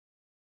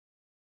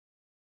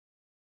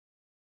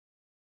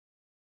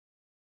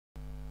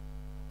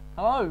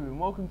Hello and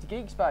welcome to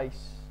GeekSpace.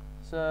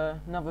 It's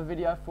another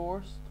video for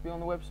us to be on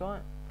the website.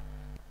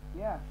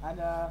 Yeah, and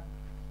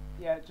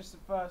yeah, just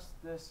at first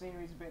the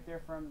scenery's a bit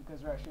different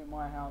because we're actually at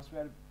my house. We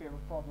had a bit of a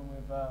problem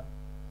with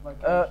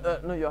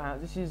location. Not your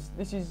house. This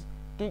is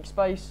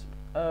GeekSpace.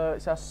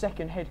 It's our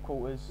second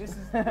headquarters. This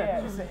is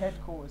it's a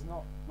headquarters,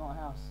 not a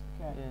house.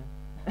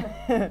 Okay.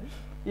 Yeah.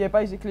 Yeah.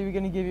 Basically, we're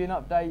going to give you an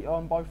update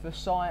on both the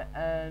site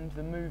and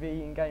the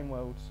movie and game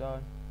world. So.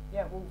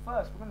 Yeah, well,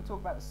 first we're going to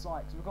talk about the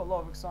site because we've got a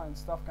lot of exciting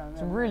stuff going on.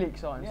 Some really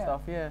exciting stuff,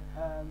 yeah.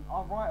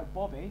 Our writer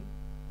Bobby,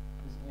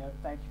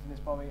 thank you for this,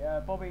 Bobby.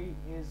 Bobby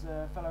is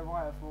a fellow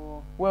writer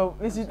for. Well,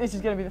 this is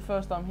going to be the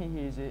first time he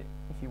hears it.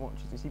 If he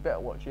watches this, he better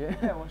watch it.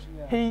 Yeah, watch it.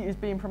 Yeah. He is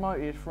being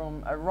promoted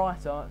from a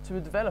writer to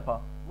a developer.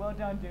 Well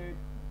done, dude.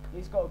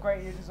 He's got a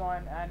great new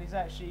design and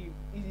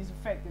he's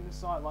affecting the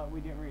site like we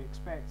didn't really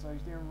expect. So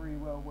he's doing really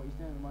well what he's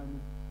doing at the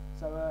moment.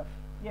 So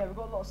yeah, we've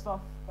got a lot of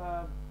stuff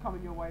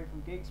coming your way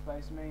from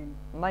GeekSpace. I mean,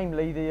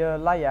 namely the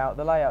layout.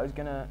 The layout is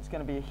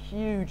gonna be a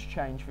huge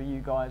change for you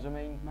guys. I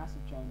mean,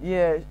 massive change.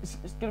 Yeah,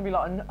 it's gonna be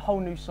like a whole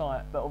new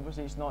site, but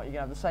obviously it's not. You're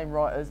gonna have the same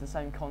writers, the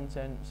same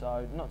content,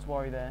 so not to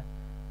worry there.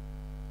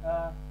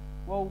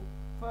 Well,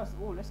 first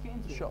of all, let's get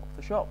into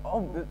the shop.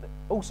 Oh,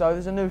 also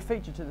there's a new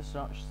feature to the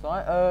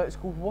site. It's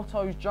called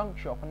Watto's Junk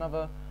Shop.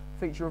 Another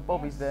feature of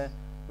Bobby's there,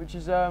 which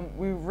is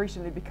we've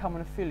recently become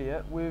an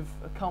affiliate with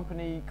a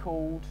company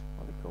called.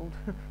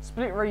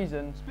 Split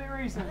Reason. Split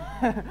Reason.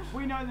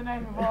 We know the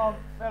name of our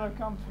fellow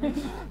company.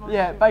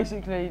 Yeah,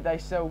 basically they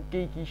sell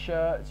geeky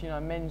shirts,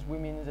 men's,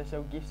 women's, they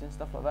sell gifts and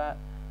stuff like that.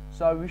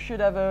 So we should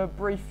have a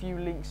brief few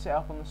links set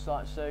up on the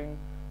site soon.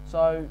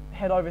 So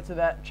head over to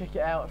that, check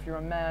it out. If you're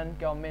a man,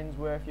 go on men's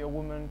wear. If you're a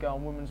woman, go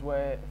on women's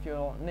wear. If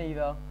you're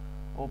neither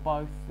or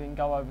both, then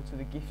go over to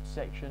the gift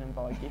section and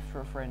buy a gift for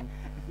a friend.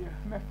 If you're a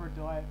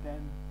Hermaphrodite,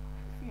 then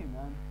for you,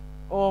 man.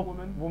 Or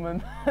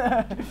woman.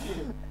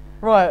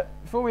 Right,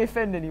 before we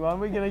offend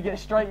anyone, we're going to get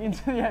straight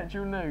into the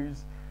actual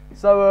news.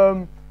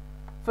 So,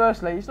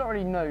 firstly, it's not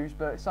really news,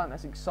 but it's something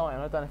that's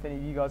exciting. I don't know if any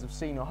of you guys have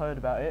seen or heard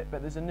about it,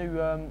 but there's a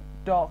new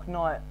Dark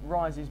Knight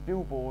Rises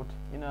billboard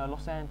in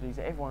Los Angeles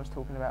that everyone's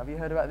talking about. Have you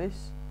heard about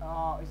this?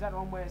 Is that the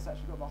one where it's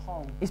actually got the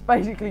hole? It's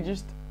basically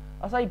just,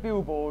 I say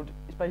billboard,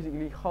 it's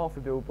basically half a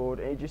billboard.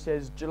 It just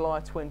says July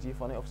 20th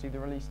on it, obviously the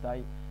release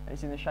date, and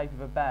it's in the shape of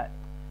a bat.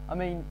 I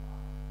mean...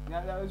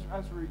 Yeah,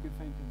 that's really good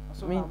thinking. I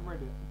saw that on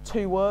Reddit.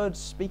 2 words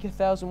speak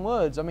 1,000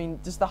 words. I mean,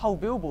 just the whole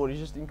billboard is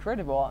just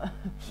incredible.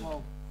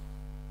 Well,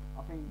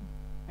 I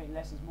think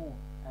less is more,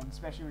 and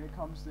especially when it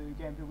comes to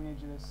getting people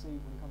into their seat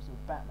when it comes to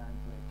a Batman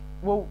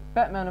flick. Well,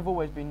 Batman have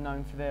always been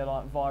known for their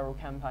viral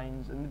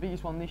campaigns, and the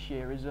biggest one this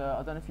year is I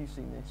don't know if you've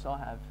seen this. I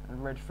have,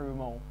 and read through them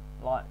all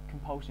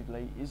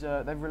compulsively. Is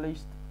they've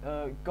released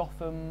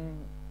Gotham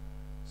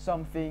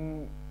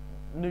something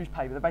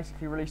newspaper. They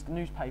basically released the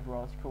newspaper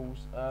articles.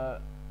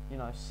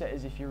 Set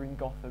as if you're in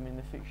Gotham in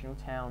the fictional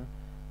town,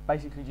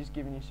 basically just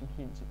giving you some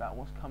hints about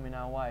what's coming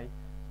our way.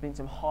 There's been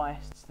some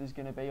heists. There's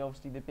going to be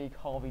obviously the big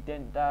Harvey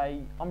Dent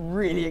day. I'm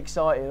really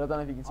excited. I don't know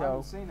if you can tell. I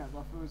haven't seen that, but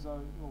I feel as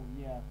though,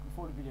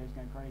 before the video's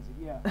going crazy.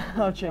 Yeah,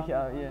 I'll check it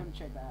out. Yeah, I'm going to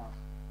check that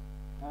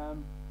out.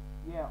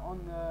 Yeah,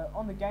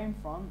 on the game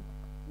front,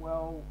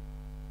 well,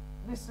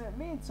 listen,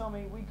 me and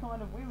Tommy,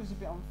 we was a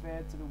bit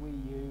unfair to the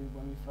Wii U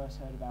when we first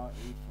heard about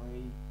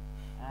E3,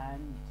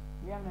 and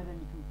we haven't had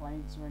any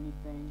complaints or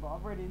anything, but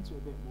I've read into it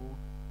a bit more,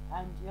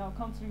 and I've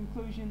come to the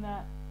conclusion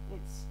that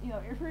it's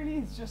it really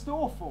is just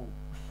awful.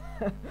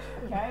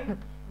 Okay,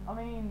 I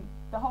mean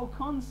the whole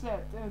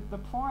concept, the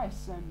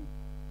price, and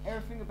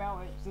everything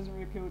about it doesn't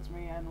really appeal to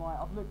me. And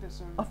I've looked at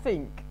some. I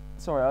think,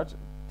 sorry, I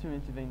to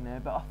intervene there,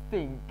 but I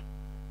think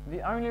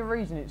the only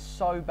reason it's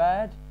so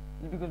bad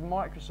is because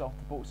Microsoft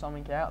have brought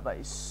something out that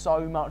is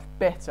so much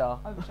better.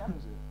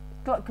 Overshadows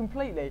it. Like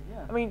completely.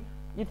 Yeah. I mean.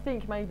 You'd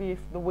think maybe if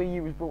the Wii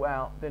U was brought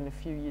out, then a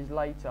few years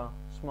later,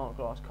 Smart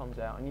Glass comes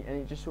out, and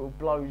it just sort of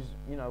blows,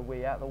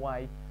 Wii out the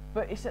way.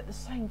 But it's at the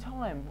same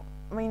time.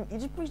 I mean,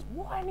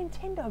 why are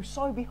Nintendo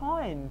so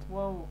behind?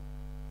 Well,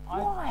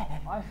 why?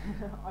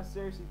 I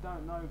seriously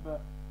don't know. But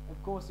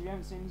of course, if you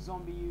haven't seen the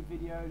Zombie U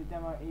video, the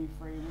demo at E3,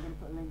 we're going to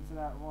put a link to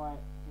that right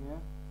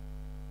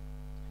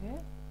here.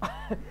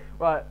 Here?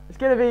 Right. It's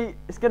gonna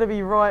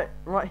be right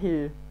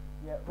here.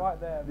 Yeah, right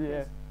there.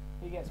 Yeah.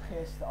 He gets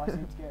pissed that I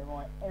seem to get it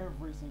right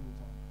every single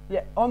time.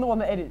 Yeah, I'm the one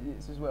that edits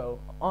it as well.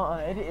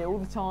 I edit it all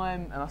the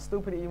time, and I still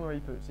put it in where he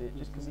puts it,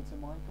 just because it's a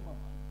mine. Come on.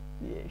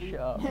 Yeah,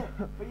 shut up.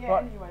 But yeah,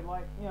 right.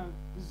 Anyway,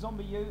 the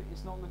Zombie U,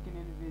 it's not looking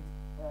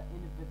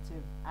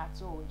innovative at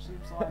all. It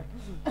seems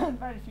like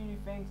very few new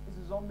things.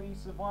 It's a zombie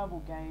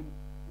survival game.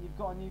 You've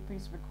got a new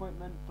piece of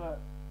equipment, but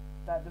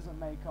that doesn't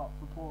make up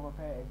for poor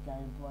repetitive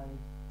gameplay.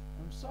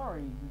 I'm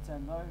sorry,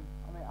 Nintendo.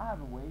 I mean, I have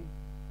a Wii.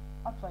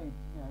 I played,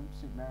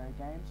 Super Mario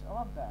games. I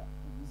love that.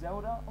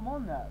 Zelda, I'm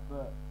on that,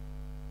 but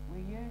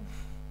Wii U,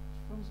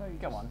 feels like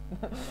Go on.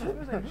 Feels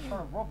like you're just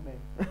trying to rob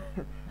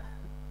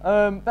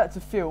me. Back to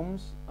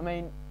films. I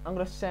mean, I'm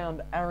gonna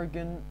sound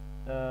arrogant.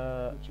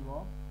 Which you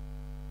are.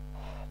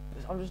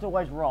 I'm just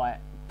always right.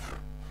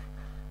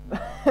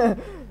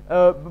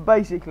 But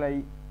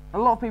basically, a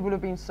lot of people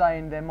have been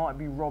saying there might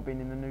be Robin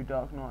in the new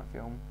Dark Knight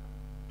film.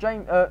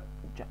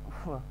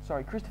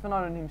 Christopher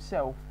Nolan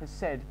himself has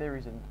said there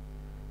isn't.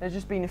 There's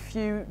just been a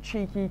few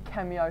cheeky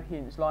cameo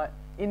hints, like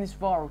in this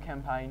viral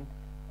campaign.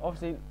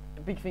 Obviously,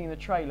 a big thing in the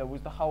trailer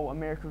was the whole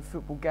American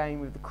football game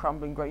with the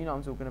crumbling great. You know what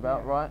I'm talking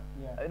about, right?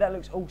 Yeah. That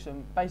looks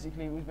awesome.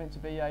 Basically, it was meant to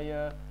be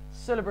a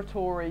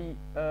celebratory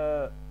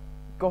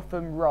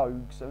Gotham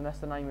Rogues, and that's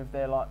the name of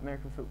their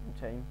American football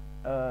team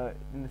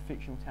in the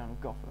fictional town of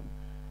Gotham.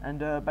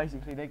 And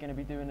basically, they're going to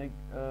be doing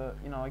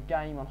a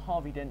game on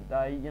Harvey Dent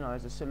Day,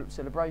 as a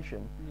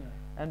celebration. Yeah.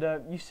 And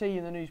you see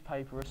in the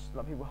newspaper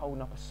people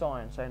holding up a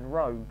sign saying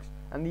Rogues,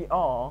 and the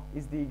R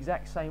is the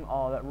exact same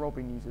R that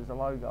Robin uses as a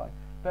logo.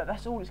 But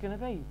that's all it's going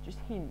to be, just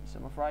hints,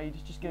 I'm afraid.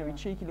 It's just going to be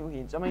cheeky little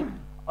hints. I mean,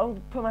 I'll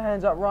put my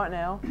hands up right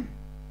now.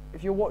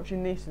 If you're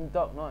watching this and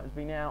Dark Knight has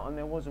been out and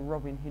there was a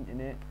Robin hint in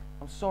it,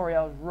 I'm sorry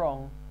I was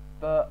wrong,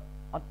 but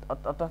I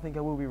don't think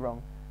I will be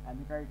wrong. And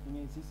the great thing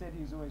is, he said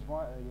he was always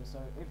right earlier, so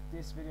if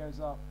this video's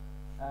up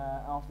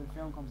after the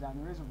film comes out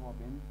and there is a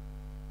Robin,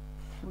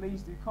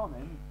 please do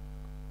comment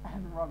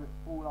and rub it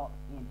all up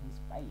in his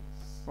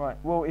face. Right,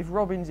 well, if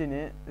Robin's in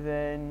it,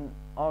 then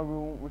I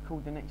will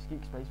record the next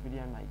GeekSpace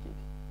video naked.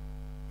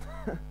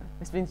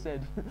 It's been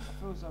said. I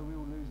feel as though we're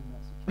all losing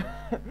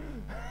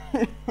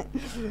that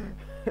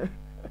situation.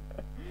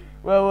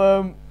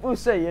 Well, we'll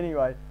see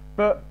anyway.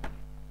 But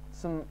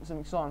some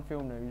exciting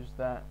film news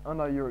that I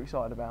know you're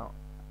excited about.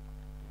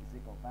 Has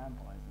it got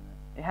vampires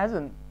in it? It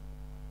hasn't.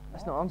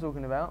 That's not what I'm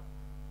talking about.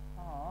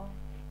 Oh, what are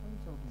you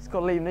talking It's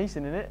about? got Liam Neeson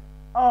in it.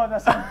 Oh,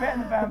 that's even better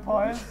than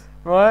vampires.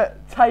 Right,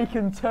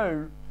 Taken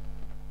 2.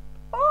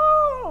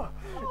 Oh!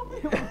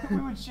 We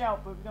would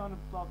shout, but we don't want to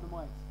blow up the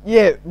mics.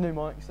 Yeah, new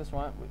mics, that's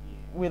right.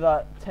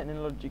 We're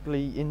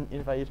technologically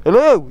innovated.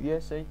 Hello! Yeah,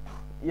 see?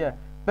 Yeah.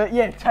 But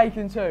yeah,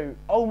 Taken 2.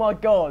 Oh my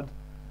god.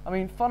 I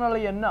mean,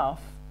 funnily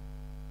enough,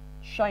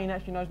 Shane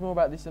actually knows more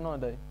about this than I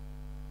do.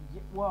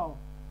 Yeah, well,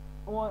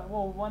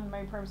 one of the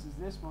main premises of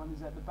this one is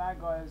that the bad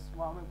guys,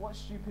 what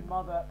stupid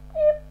mother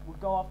would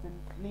go after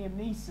Liam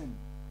Neeson?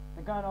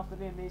 They're going after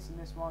Liam Neeson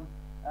this one.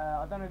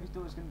 I don't know if his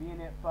daughter's going to be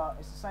in it, but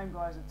it's the same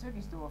guys that took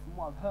his daughter from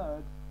what I've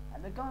heard.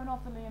 And they're going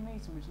after Liam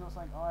Neeson, which is not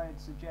something I'd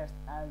suggest,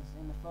 as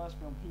in the first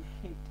film he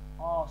kicked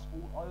ass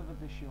all over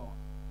the shot.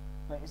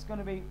 But it's going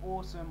to be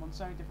awesome on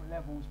so many different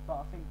levels, but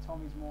I think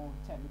Tommy's more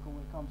technical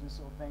when it comes to this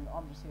sort of thing.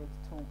 I'm just here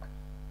to talk.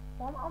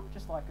 Well, I'm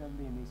just like a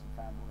Liam Neeson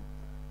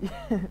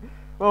fanboy.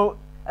 Well,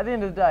 at the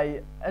end of the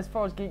day, as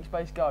far as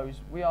GeekSpace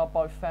goes, we are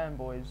both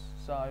fanboys,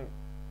 so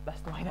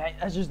that's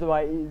just the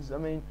way it is. I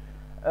mean,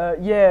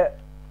 yeah,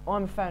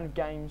 I'm a fan of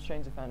games,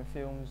 Shane's a fan of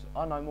films.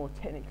 I know more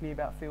technically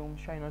about films,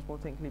 Shane knows more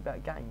technically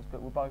about games,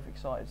 but we're both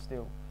excited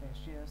still. That's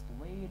just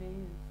the way it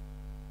is.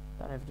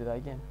 Don't ever do that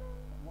again.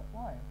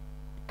 Why?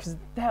 Because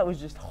that was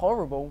just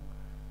horrible.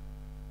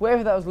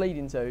 Wherever that was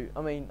leading to,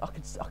 I mean, I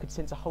could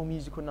sense a whole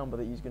musical number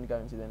that he was going to go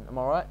into then. Am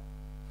I right?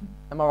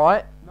 Am I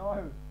right?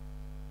 No.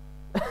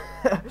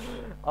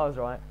 I was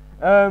right.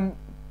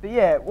 But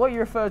yeah, what you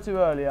referred to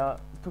earlier,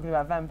 talking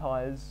about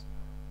vampires,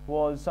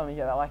 was something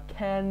that I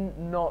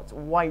cannot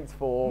wait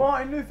for.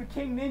 Martin Luther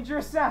King Ninja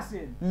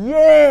Assassin!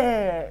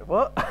 Yeah!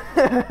 What?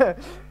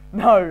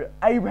 No,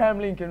 Abraham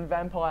Lincoln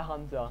Vampire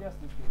Hunter. Just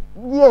as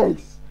good.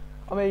 Yes!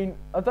 I mean,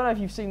 I don't know if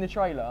you've seen the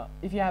trailer.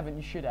 If you haven't,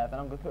 you should have, and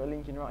I'm going to put a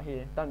link in right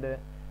here. Don't do it.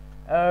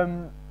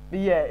 But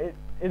yeah,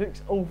 it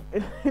looks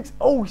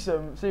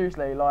awesome,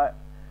 seriously, like,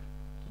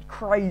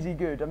 crazy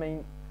good. I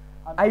mean,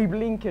 Abe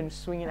Lincoln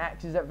swinging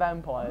axes at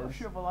vampires. I'm not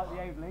sure if I like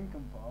the Abe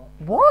Lincoln part.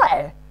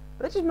 Why?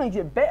 That just makes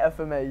it better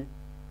for me.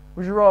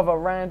 Would you rather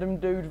random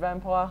dude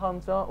vampire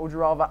hunter, or would you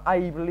rather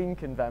Abe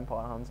Lincoln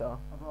vampire hunter?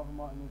 I'd rather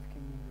Martin Luther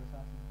King Ninja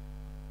Assassin.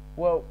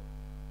 Well,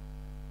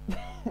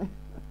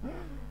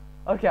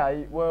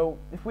 okay, well,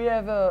 if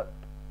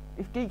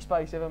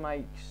GeekSpace ever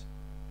makes,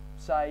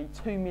 say,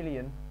 £2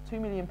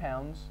 million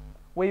pounds,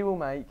 we will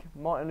make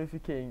Martin Luther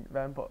King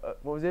vampire.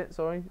 What was it?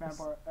 Sorry.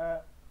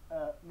 Vampire.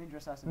 Ninja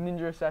Assassin.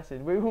 Ninja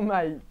Assassin. We will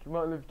make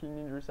Martin Luther King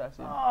Ninja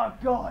Assassin. Oh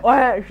God! I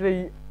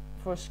actually,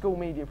 for a school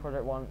media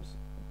project once,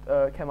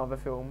 came up with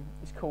a film.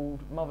 It's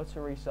called Mother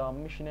Teresa,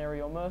 Missionary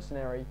or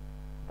Mercenary.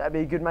 That'd be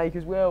a good make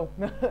as well.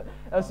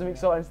 That's some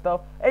exciting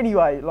stuff.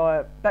 Anyway,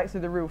 like, back to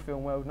the real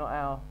film world, not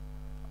our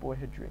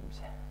boyhood dreams.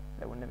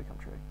 That will never come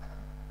true.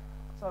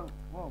 So,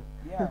 well,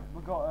 yeah,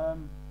 we've got,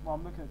 well,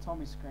 I'm looking at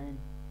Tommy's screen.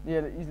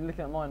 Yeah, he's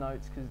looking at my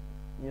notes because,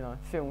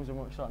 films are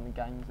more exciting than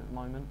games at the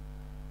moment.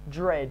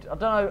 Dread. I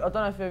don't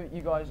know if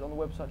you guys on the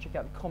website check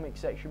out the comic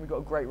section. We've got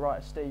a great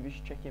writer, Steve. You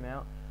should check him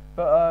out.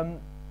 But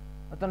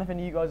I don't know if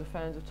any of you guys are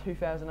fans of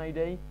 2000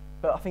 AD.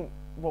 But I think,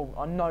 well,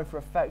 I know for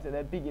a fact that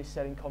their biggest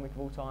selling comic of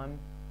all time,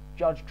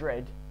 Judge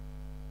Dredd.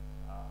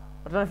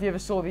 I don't know if you ever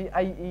saw the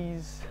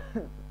 80s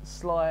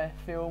Sly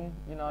film.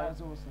 That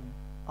was awesome.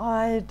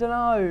 I don't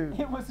know.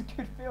 It was a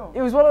good film.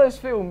 It was one of those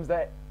films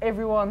that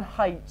everyone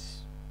hates,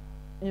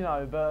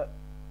 but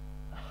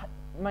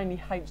mainly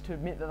hates to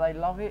admit that they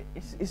love it.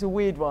 It's a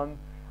weird one.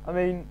 I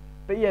mean,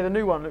 but yeah, the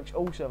new one looks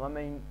awesome. I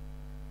mean,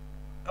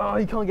 oh,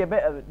 you can't get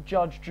better.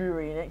 Judge,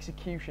 jury, and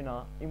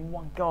executioner in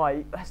one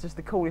guy. That's just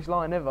the coolest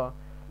line ever.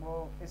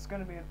 Well, it's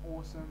going to be an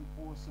awesome,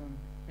 awesome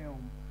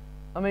film.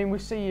 I mean, we're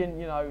seeing,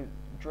 you know,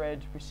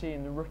 Dredd. We're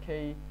seeing the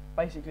Rookie.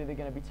 Basically, they're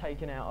going to be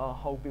taking out a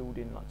whole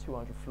building, like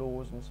 200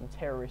 floors, and some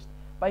terrorists.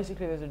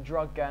 Basically, there's a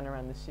drug going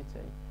around the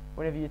city.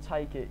 Whenever you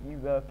take it, you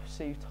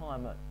perceive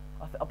time at,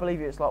 I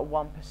believe it's like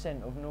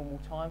 1% of normal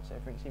time, so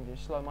everything seems in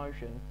slow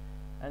motion.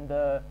 And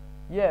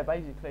yeah,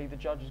 basically, the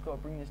judge has got to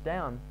bring this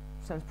down.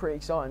 Sounds pretty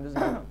exciting,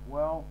 doesn't it?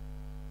 Well,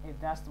 if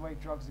that's the way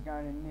drugs are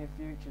going in the near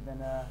future,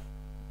 then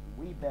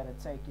we better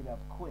take it up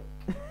quick.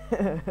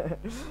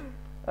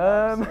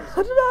 I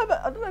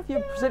don't know if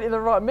you're presenting the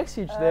right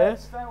message there.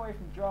 Stay away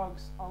from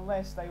drugs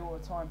unless they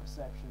alter time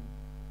perception.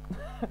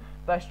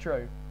 That's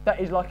true. That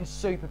is like a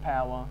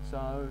superpower.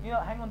 So you know,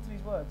 hang on to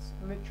these words.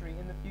 Literally,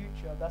 in the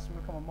future, that's going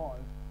to become a motto.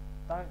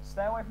 Don't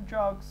stay away from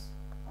drugs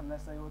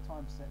unless they alter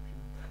time perception.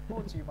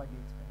 Brought to you by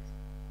GeekSpace.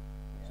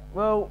 Yeah.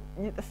 Well,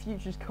 the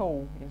future's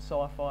cool in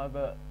sci-fi,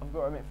 but I've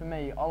got to admit, for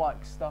me, I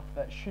like stuff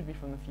that should be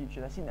from the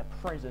future. That's in the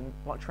present,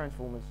 like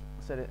Transformers.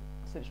 I said it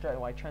straight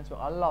away.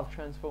 I love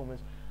Transformers.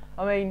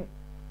 I mean,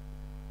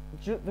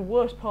 the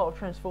worst part of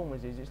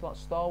Transformers is it's like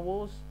Star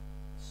Wars.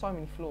 So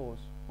many flaws.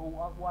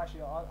 Well,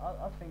 actually,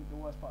 I think the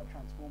worst part of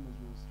Transformers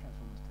was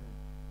Transformers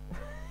 2.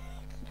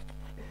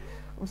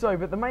 I'm sorry,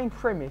 but the main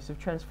premise of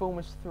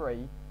Transformers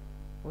 3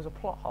 was a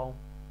plot hole.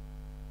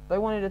 They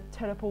wanted to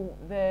teleport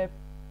their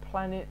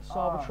planet,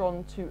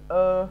 Cybertron, to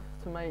Earth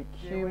to make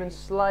human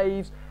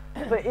slaves.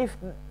 But if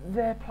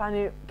their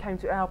planet came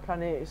to our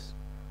planet, it's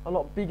a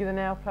lot bigger than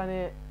our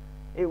planet,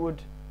 it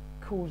would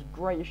cause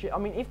greater shit. I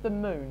mean, if the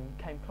moon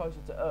came closer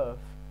to Earth,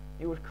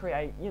 it would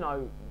create, you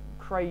know,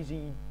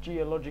 crazy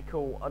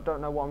geological, I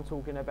don't know what I'm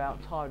talking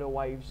about, tidal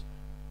waves,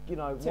 you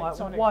know,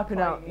 wiping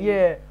out,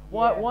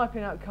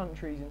 wiping out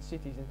countries and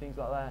cities and things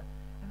like that.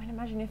 I mean,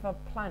 imagine if a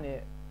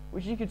planet,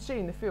 which you could see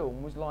in the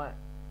film, was like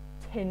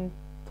 10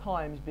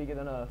 times bigger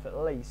than Earth at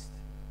least.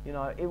 You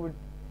know, it would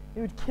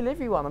kill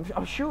everyone.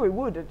 I'm sure it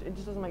would. It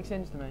just doesn't make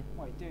sense to me.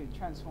 Wait, dude,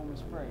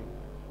 Transformers 3.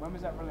 When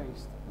was that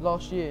released?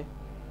 Last year.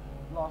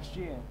 Last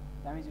year.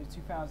 That means it was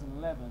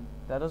 2011.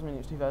 That does mean it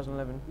was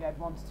 2011. You had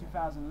one to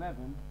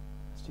 2011.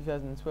 It's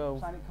 2012.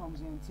 Planet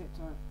comes in,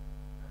 tiptoe.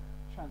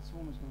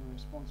 Transformers going to be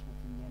responsible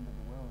for the end of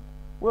the world.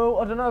 Well,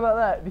 I don't know about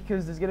that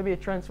because there's going to be a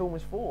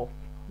Transformers 4.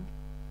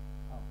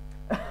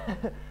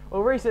 Oh.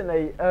 Well,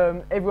 recently,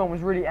 everyone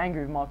was really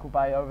angry with Michael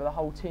Bay over the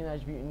whole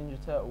Teenage Mutant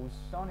Ninja Turtles.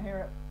 Don't hear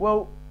it.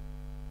 Well,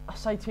 I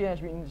say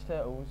Teenage Mutant Ninja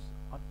Turtles.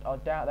 I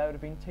doubt they would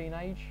have been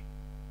teenage.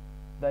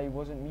 They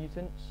wasn't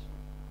mutants.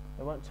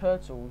 They weren't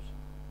turtles.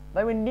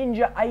 They were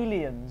ninja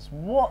aliens.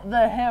 What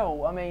the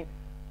hell? I mean,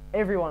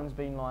 everyone's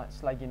been like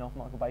slagging off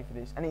Michael Bay for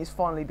this, and it's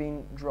finally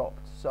been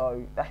dropped.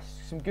 So that's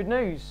some good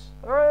news.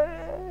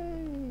 Hooray!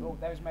 Well,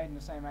 that was made in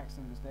the same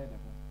accent as Daredevil,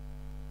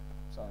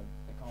 so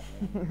they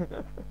can't believe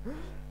it.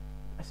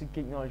 That's a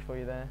geek knowledge for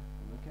you there.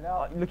 Look it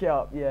up. Look it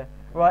up, yeah.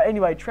 Right.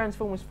 Anyway,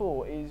 Transformers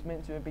 4 is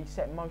meant to be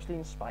set mostly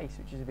in space,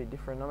 which is a bit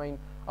different. I mean,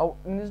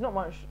 and there's not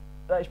much.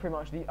 That is pretty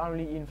much the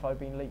only info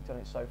being leaked on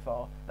it so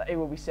far. That it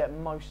will be set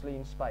mostly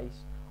in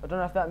space. I don't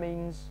know if that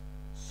means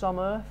some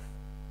Earth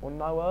or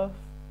no Earth,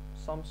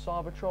 some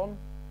Cybertron,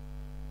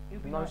 no Cybertron. It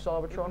would be nice to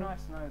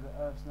know that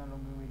Earth's no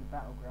longer really a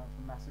battleground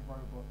for massive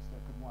robots that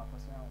could wipe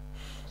us out.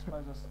 I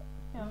suppose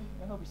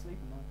he'll be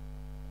sleeping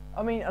though.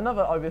 I mean,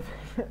 another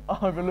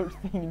overlooked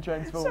thing in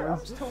Transformers. Sorry, I'm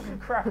just talking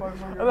crap over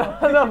your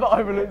Another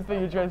overlooked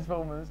thing in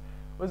Transformers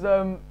was,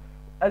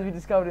 as we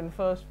discovered in the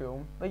first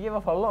film, they give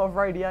off a lot of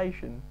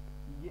radiation.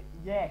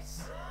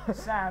 Yes,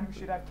 Sam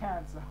should have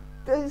cancer.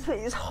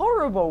 It's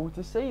horrible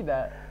to see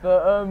that,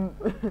 but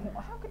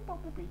how could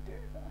Bumblebee do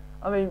that?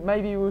 I mean,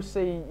 maybe we'll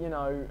see, you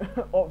know,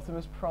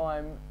 Optimus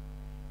Prime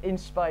in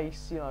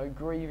space, you know,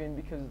 grieving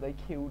because they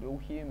killed all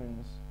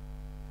humans.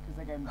 Because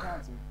they gave him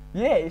cancer.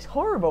 Yeah, it's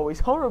horrible.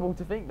 It's horrible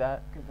to think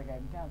that. Because they gave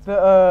him cancer.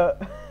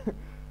 But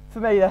for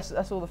me,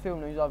 that's all the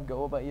film news I've got.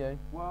 What about you?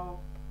 Well,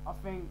 I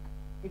think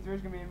if there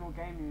is going to be any more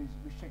game news,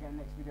 we should check out the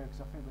next video because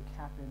I think we're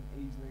capping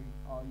easily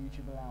our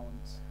YouTube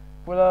allowance.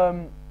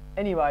 Well,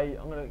 anyway,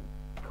 I'm gonna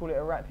call it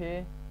a wrap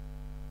here.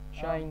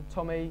 Shane,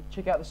 Tommy,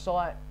 check out the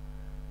site.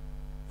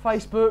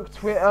 Facebook,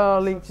 Twitter,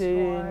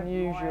 LinkedIn,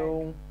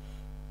 usual.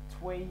 Like,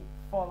 tweet,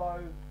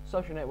 follow.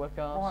 Social network us.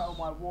 Right on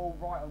my wall,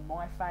 right on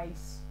my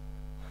face.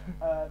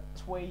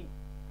 Tweet.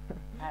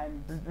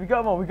 And we got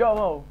them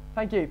all.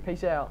 Thank you.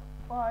 Peace out.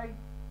 Bye.